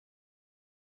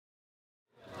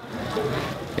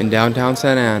In downtown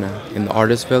Santa Ana, in the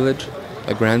Artist Village,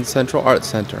 the Grand Central Arts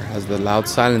Center has the Loud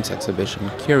Silence exhibition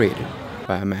curated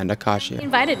by Amanda He Kashia.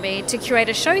 invited me to curate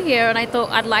a show here, and I thought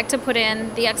I'd like to put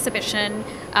in the exhibition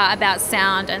about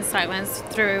sound and silence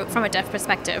from a deaf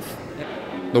perspective.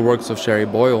 The works of Sherry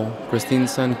Boyle, Christine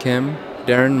Sun Kim,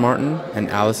 Darren Martin, and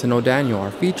Allison O'Daniel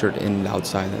are featured in Loud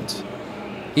Silence.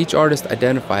 Each artist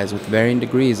identifies with varying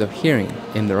degrees of hearing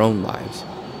in their own lives.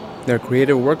 Their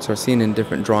creative works are seen in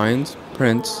different drawings,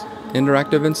 prints,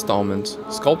 interactive installments,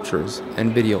 sculptures,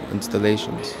 and video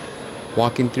installations.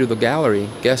 Walking through the gallery,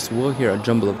 guests will hear a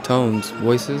jumble of tones,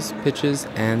 voices, pitches,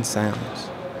 and sounds.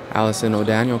 Allison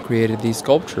O'Daniel created these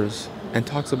sculptures and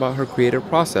talks about her creative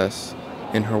process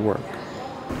in her work.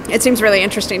 It seems really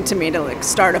interesting to me to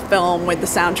start a film with the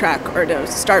soundtrack or to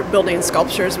start building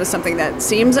sculptures with something that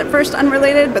seems at first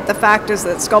unrelated, but the fact is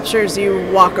that sculptures, you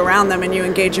walk around them and you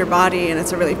engage your body and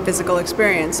it's a really physical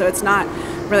experience. So it's not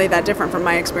really that different from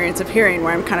my experience of hearing,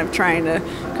 where I'm kind of trying to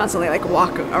constantly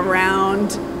walk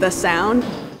around the sound.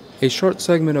 A short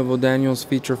segment of O'Daniel's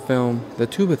feature film, The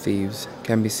Tuba Thieves,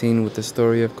 can be seen with the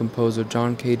story of composer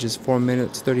John Cage's 4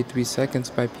 minutes 33 seconds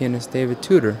by pianist David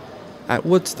Tudor at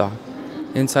Woodstock,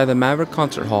 inside the Maverick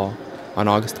Concert Hall on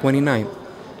August 29,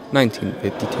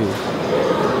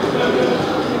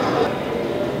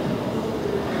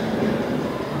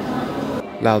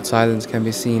 1952. Loud Silence can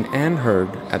be seen and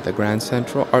heard at the Grand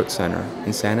Central Arts Center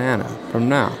in Santa Ana from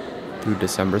now through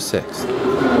December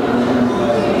 6th.